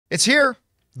It's here.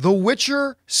 The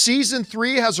Witcher Season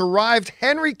 3 has arrived.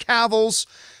 Henry Cavill's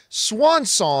swan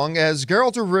song as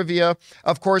Geralt of Rivia.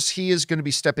 Of course, he is going to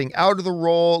be stepping out of the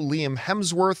role. Liam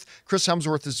Hemsworth, Chris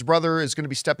Hemsworth, his brother, is going to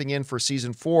be stepping in for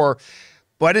Season 4.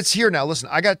 But it's here now. Listen,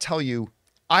 I got to tell you,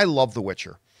 I love The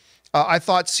Witcher. I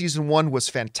thought Season 1 was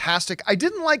fantastic. I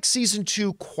didn't like Season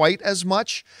 2 quite as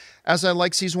much as I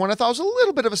liked Season 1. I thought it was a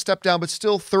little bit of a step down, but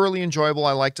still thoroughly enjoyable.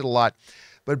 I liked it a lot.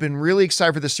 But I've been really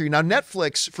excited for this series. Now,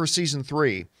 Netflix for Season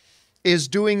 3 is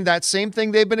doing that same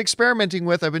thing they've been experimenting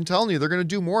with. I've been telling you, they're going to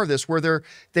do more of this, where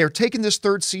they're taking this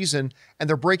third season and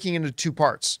they're breaking into 2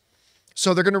 parts.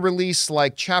 So they're going to release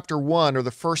like chapter 1 or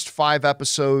the first 5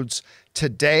 episodes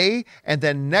today, and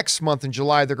then next month in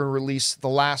July, they're going to release the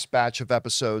last batch of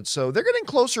episodes. So they're getting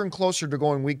closer and closer to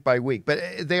going week by week,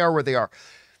 but they are where they are.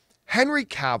 Henry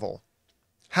Cavill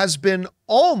has been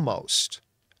almost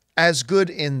as good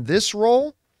in this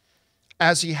role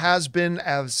as he has been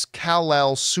as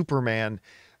Kal-El Superman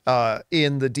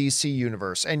in the DC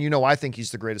universe. And, you know, I think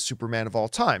he's the greatest Superman of all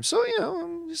time. So, you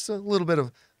know, just a little bit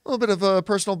of a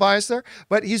personal bias there,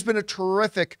 but he's been a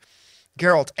terrific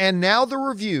Geralt. And now the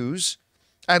reviews,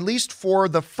 at least for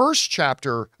the first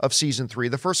chapter of Season 3,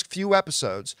 the first few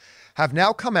episodes, have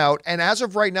now come out. And as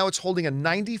of right now, it's holding a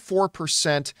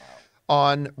 94%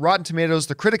 on Rotten Tomatoes.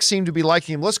 The critics seem to be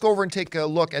liking him. Let's go over and take a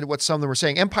look at what some of them are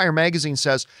saying. Empire Magazine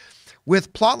says,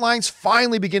 with plot lines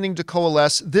finally beginning to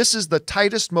coalesce, this is the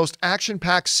tightest, most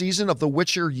action-packed season of The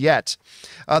Witcher yet.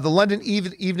 The London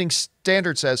Evening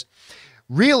Standard says,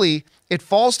 really, it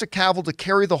falls to Cavill to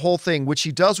carry the whole thing, which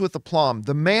he does with aplomb.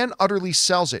 The man utterly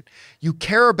sells it. You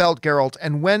care about Geralt,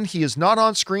 and when he is not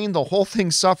on screen, the whole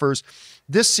thing suffers.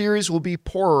 This series will be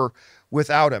poorer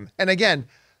without him. And again,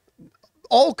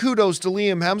 all kudos to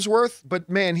Liam Hemsworth, but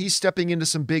man, he's stepping into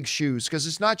some big shoes, because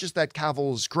it's not just that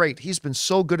Cavill is great. He's been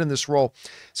so good in this role.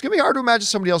 It's going to be hard to imagine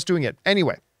somebody else doing it.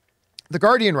 Anyway, The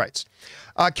Guardian writes,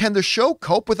 can the show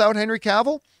cope without Henry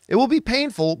Cavill? It will be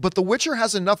painful, but The Witcher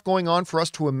has enough going on for us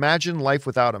to imagine life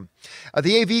without him.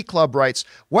 The AV Club writes,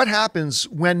 what happens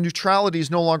when neutrality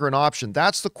is no longer an option?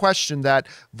 That's the question that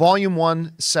Volume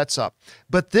 1 sets up.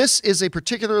 But this is a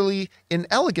particularly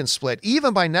inelegant split,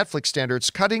 even by Netflix standards,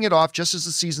 cutting it off just as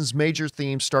the season's major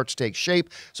themes start to take shape.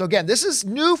 So again, this is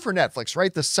new for Netflix,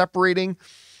 right? The separating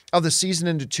of the season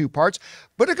into 2 parts,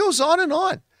 but it goes on and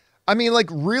on. I mean, like,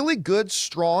 really good,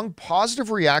 strong, positive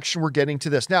reaction we're getting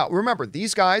to this. Now, remember,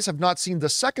 these guys have not seen the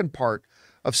second part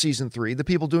of Season 3. The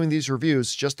people doing these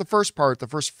reviews, just the first part, the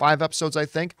first 5 episodes, I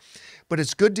think. But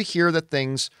it's good to hear that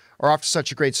things are off to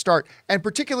such a great start. And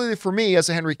particularly for me, as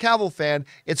a Henry Cavill fan,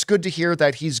 it's good to hear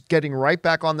that he's getting right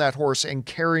back on that horse and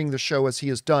carrying the show as he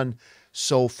has done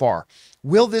so far.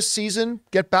 Will this season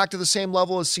get back to the same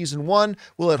level as Season 1?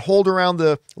 Will it hold around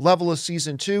the level of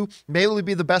Season 2? Maybe it'll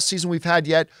be the best season we've had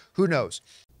yet. Who knows?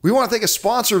 We want to thank a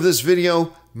sponsor of this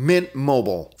video, Mint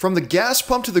Mobile. From the gas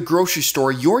pump to the grocery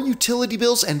store, your utility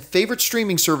bills and favorite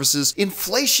streaming services,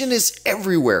 inflation is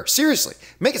everywhere. Seriously,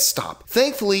 make it stop.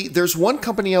 Thankfully, there's one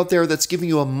company out there that's giving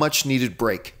you a much needed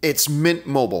break. It's Mint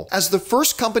Mobile. As the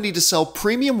first company to sell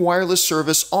premium wireless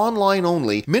service online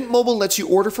only, Mint Mobile lets you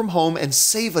order from home and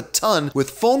save a ton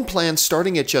with phone plans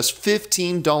starting at just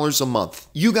 $15 a month.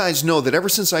 You guys know that ever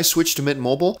since I switched to Mint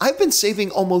Mobile, I've been saving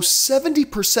almost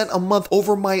 70% a month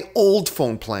over my old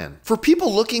phone plan. For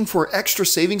people looking for extra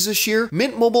savings this year,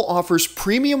 Mint Mobile offers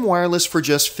premium wireless for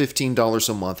just $15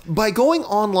 a month. By going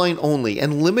online only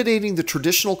and eliminating the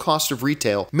traditional cost of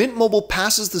retail, Mint Mobile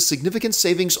passes the significant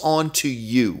savings on to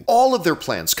you. All of their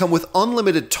plans come with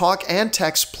unlimited talk and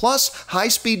text plus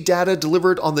high-speed data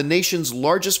delivered on the nation's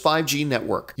largest 5G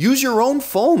network. Use your own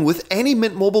phone with any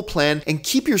Mint Mobile plan and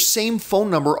keep your same phone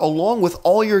number along with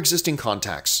all your existing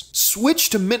contacts.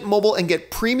 Switch to Mint Mobile and get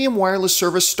premium wireless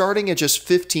service starting at just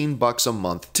 $15 a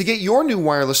month. To get your new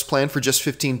wireless plan for just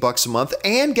 $15 a month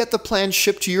and get the plan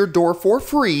shipped to your door for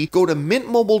free, go to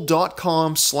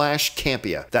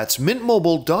mintmobile.com/Campea. That's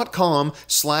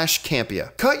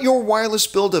mintmobile.com/Campea. Cut your wireless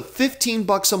bill to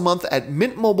 $15 a month at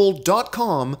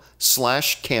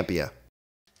mintmobile.com/Campea.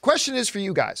 Question is for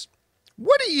you guys.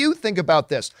 What do you think about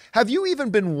this? Have you even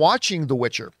been watching The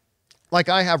Witcher? Like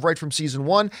I have right from Season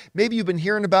 1. Maybe you've been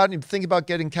hearing about it and think about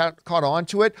getting caught on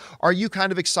to it. Are you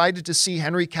kind of excited to see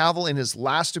Henry Cavill in his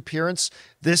last appearance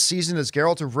this season as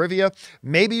Geralt of Rivia?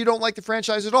 Maybe you don't like the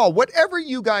franchise at all. Whatever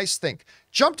you guys think,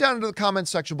 jump down into the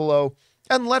comments section below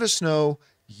and let us know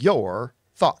your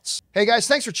thoughts. Hey guys,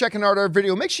 thanks for checking out our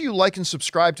video. Make sure you like and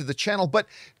subscribe to the channel, but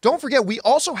don't forget, we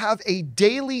also have a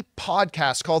daily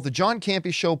podcast called the John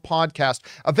Campea Show podcast,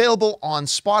 available on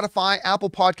Spotify, Apple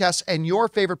Podcasts, and your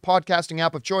favorite podcasting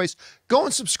app of choice. Go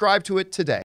and subscribe to it today.